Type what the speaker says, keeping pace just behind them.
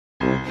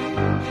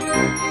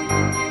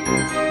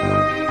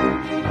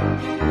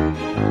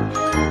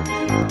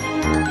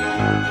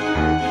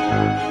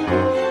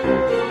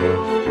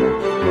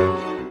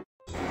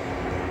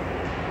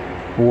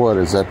What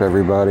is up,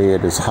 everybody?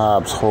 It is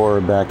Hobbs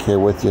Horror back here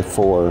with you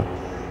for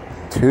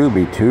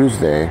Tubi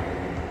Tuesday,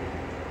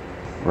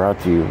 brought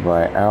to you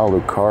by Al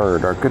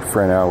Lucard, our good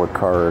friend Al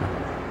Lucard,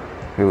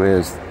 who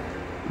is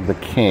the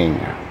king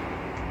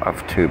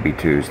of Tubi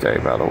Tuesday,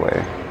 by the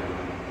way.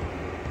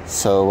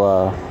 So,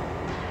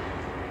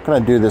 I'm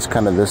going to do this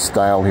kind of this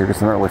style here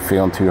because I'm not really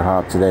feeling too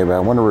hot today, but I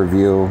want to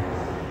review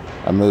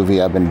a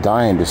movie I've been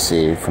dying to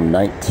see from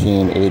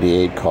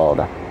 1988 called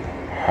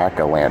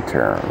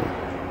Hack-A-Lantern.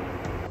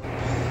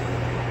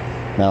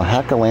 Now,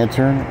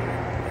 Hack-A-Lantern,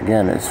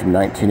 again, it's from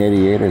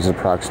 1988. It's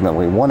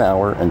approximately 1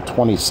 hour and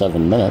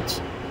 27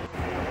 minutes.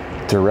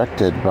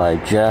 Directed by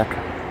Jack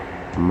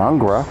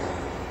Mangra.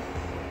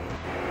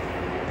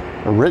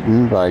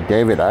 Written by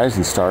David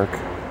Eisenstark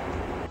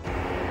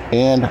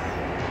and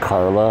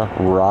Carla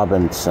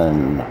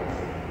Robinson.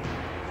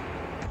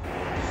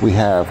 We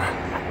have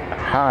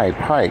Hy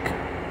Pike,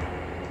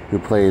 who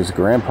plays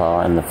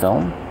Grandpa in the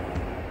film,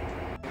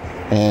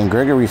 and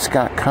Gregory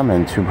Scott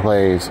Cummins, who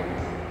plays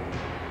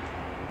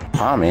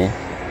Tommy,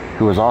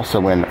 who was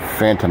also in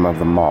Phantom of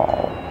the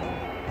Mall,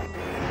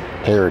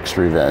 Eric's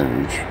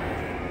Revenge,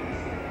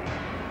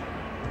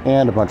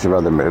 and a bunch of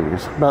other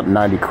movies. About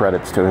 90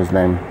 credits to his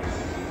name.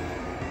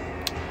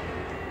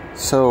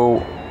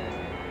 So,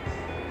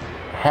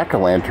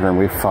 Hack-A-Lantern,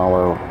 we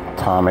follow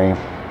Tommy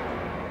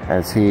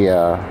as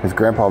his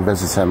grandpa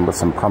visits him with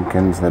some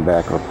pumpkins in the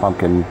back of a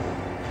pumpkin,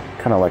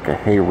 kind of like a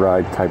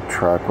hayride type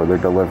truck where they're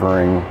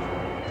delivering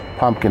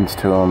pumpkins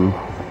to him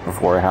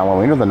before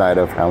Halloween or the night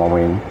of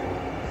Halloween.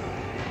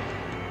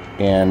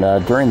 And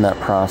during that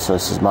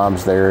process, his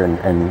mom's there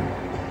and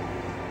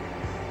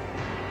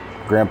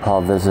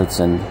Grandpa visits,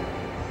 and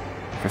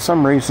for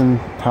some reason,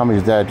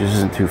 Tommy's dad just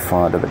isn't too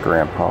fond of the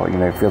grandpa. You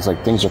know, he feels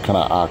like things are kind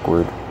of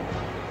awkward.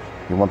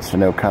 He wants to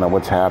know kind of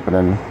what's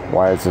happening.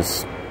 Why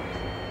is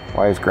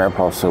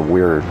Grandpa so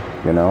weird,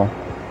 you know?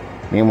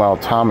 Meanwhile,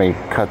 Tommy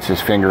cuts his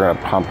finger in a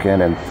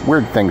pumpkin and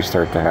weird things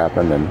start to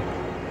happen. And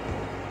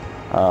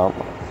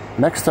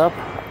next up,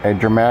 a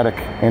dramatic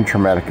and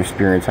traumatic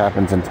experience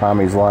happens in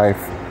Tommy's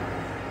life.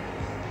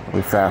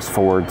 We fast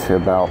forward to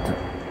about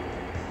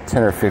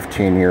 10 or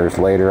 15 years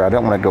later. I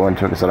don't want to go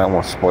into it because I don't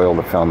want to spoil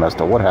the film as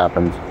to what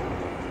happens.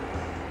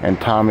 And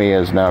Tommy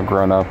is now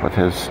grown up with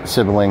his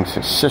siblings,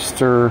 his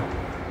sister,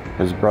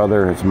 his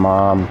brother, his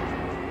mom,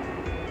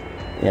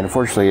 and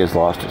unfortunately he has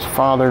lost his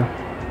father.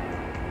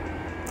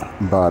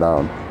 But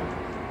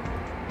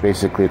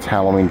basically it's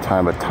Halloween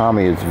time, but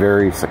Tommy is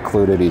very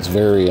secluded. He's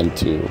very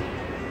into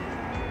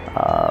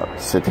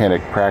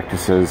satanic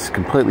practices,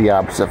 completely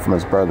opposite from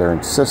his brother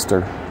and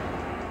sister.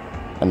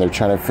 And they're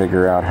trying to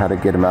figure out how to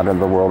get him out into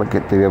the world and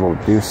to be able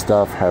to do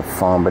stuff, have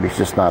fun, but he's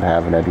just not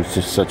having it. He's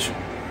just such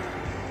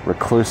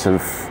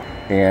reclusive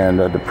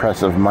and a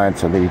depressive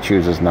mindset that he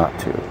chooses not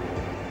to.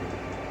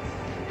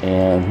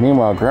 And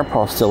meanwhile,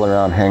 Grandpa's still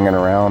around, hanging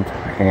around,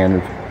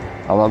 and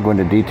I won't go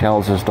into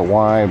details as to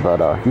why,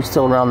 but he's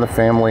still around the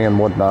family and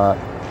whatnot.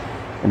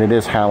 And it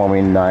is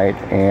Halloween night,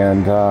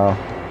 and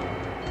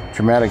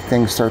dramatic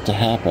things start to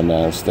happen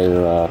as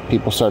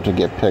people start to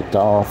get picked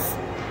off.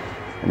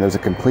 And there's a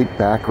complete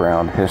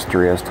background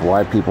history as to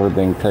why people are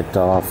being picked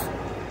off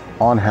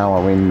on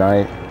Halloween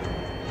night.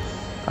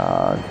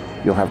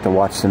 You'll have to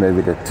watch the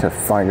movie to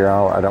find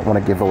out. I don't want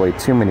to give away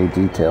too many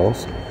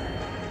details.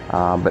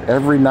 But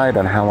every night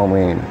on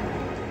Halloween,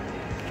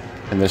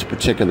 in this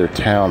particular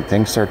town,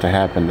 things start to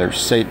happen. There's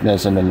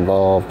Satanism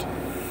involved.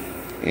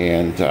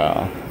 And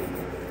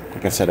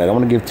like I said, I don't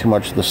want to give too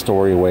much of the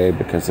story away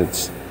because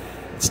it's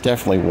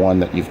definitely one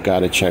that you've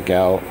got to check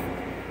out.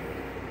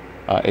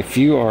 If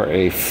you are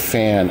a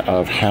fan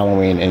of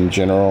Halloween in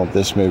general,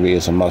 this movie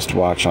is a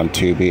must-watch on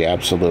Tubi,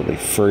 absolutely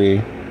free.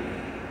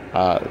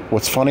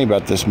 What's funny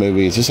about this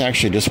movie is this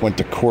actually just went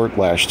to court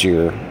last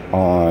year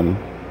on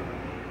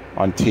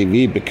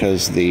TV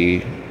because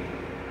the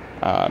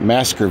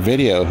Massacre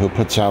Video, who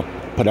put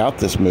out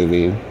this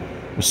movie,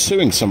 was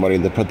suing somebody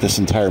that put this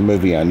entire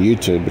movie on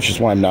YouTube, which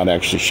is why I'm not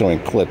actually showing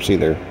clips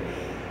either.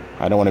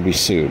 I don't want to be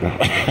sued.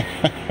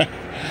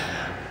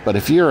 But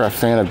if you're a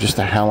fan of just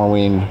a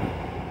Halloween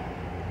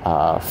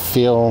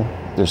feel,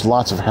 there's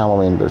lots of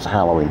Halloween. There's a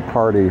Halloween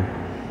party.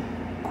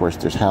 Of course,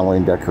 there's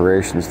Halloween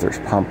decorations. There's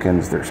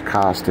pumpkins. There's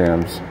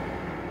costumes.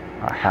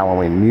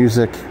 Halloween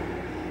music.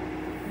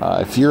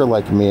 If you're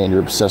like me and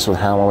you're obsessed with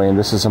Halloween,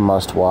 this is a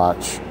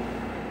must-watch.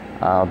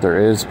 There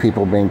is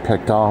people being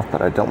picked off,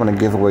 but I don't want to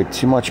give away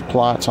too much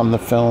plots on the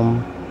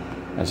film,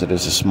 as it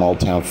is a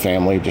small-town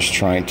family just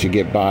trying to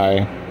get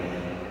by.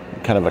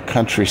 Kind of a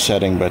country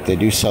setting, but they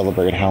do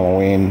celebrate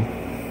Halloween.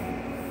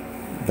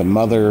 The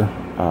mother,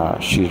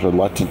 she's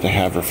reluctant to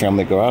have her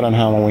family go out on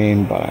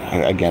Halloween, but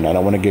again, I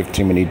don't want to give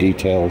too many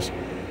details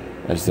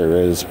as there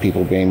is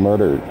people being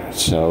murdered.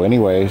 So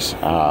anyways,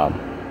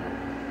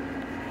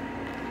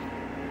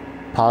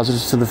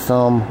 positives to the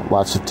film,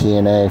 lots of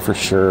TNA for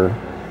sure.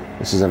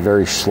 This is a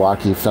very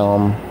schlocky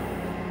film,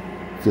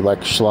 If you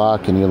like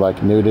schlock and you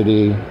like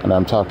nudity, and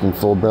I'm talking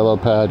full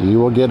Brillo pad, you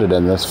will get it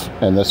in this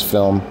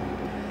film.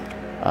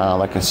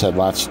 Like I said,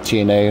 lots of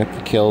TNA.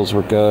 The kills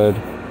were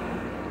good.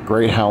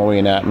 Great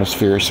Halloween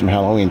atmosphere. Some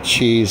Halloween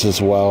cheese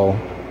as well.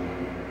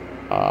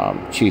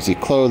 Cheesy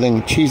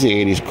clothing,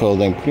 cheesy 80s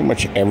clothing. Pretty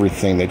much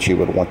everything that you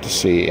would want to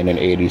see in an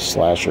 80s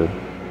slasher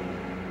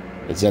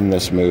is in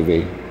this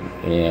movie.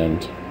 And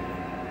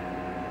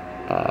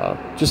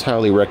just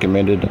highly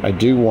recommended. I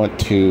do want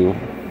to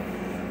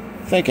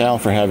thank Al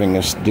for having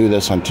us do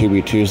this on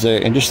Tubi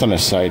Tuesday. And just on a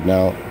side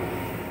note,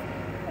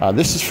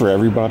 this is for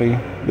everybody.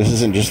 This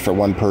isn't just for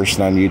one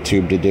person on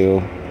YouTube to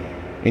do.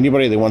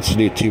 Anybody that wants to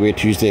do Tubi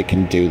Tuesday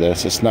can do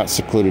this. It's not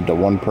secluded to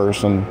one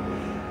person.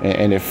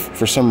 And if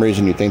for some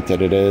reason you think that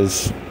it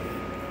is,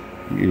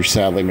 you're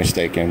sadly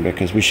mistaken,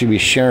 because we should be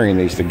sharing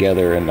these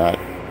together and not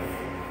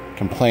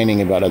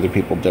complaining about other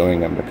people doing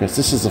them, because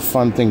this is a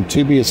fun thing.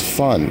 Tubi is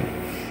fun.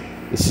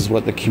 This is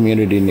what the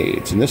community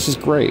needs, and this is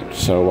great.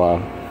 So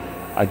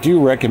I do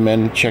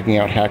recommend checking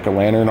out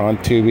Hack-A-Lantern on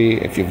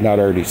Tubi if you've not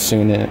already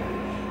seen it.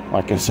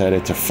 Like I said,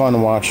 it's a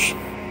fun watch.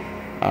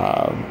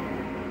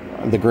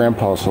 The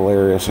grandpa's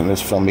hilarious in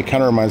this film. He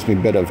kind of reminds me a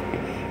bit of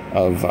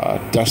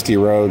Dusty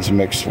Rhodes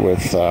mixed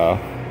with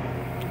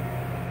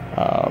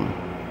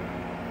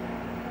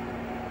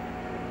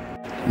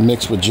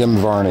Jim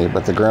Varney,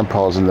 but the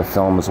grandpa's in the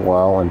film as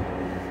well, and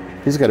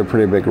he's got a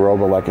pretty big role.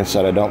 But like I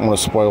said, I don't want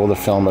to spoil the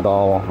film at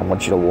all. I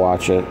want you to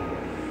watch it.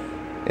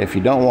 If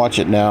you don't watch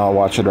it now,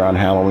 watch it around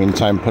Halloween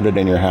time. Put it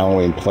in your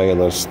Halloween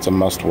playlist. It's a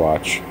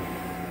must-watch.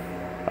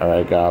 All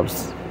right,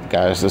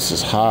 guys, this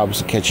is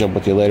Hobbs. Catch up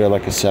with you later.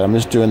 Like I said, I'm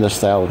just doing this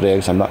style of day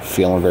because I'm not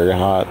feeling very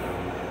hot.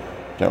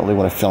 Don't really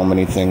want to film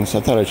anything, so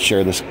I thought I'd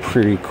share this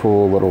pretty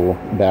cool little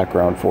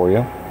background for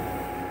you.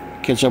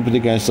 Catch up with you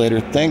guys later.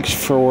 Thanks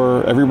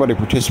for everybody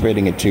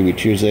participating at Tubi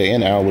Tuesday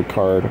and Al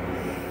Lucard.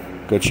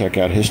 Go check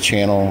out his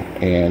channel.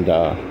 And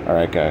all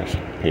right, guys,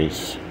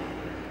 peace.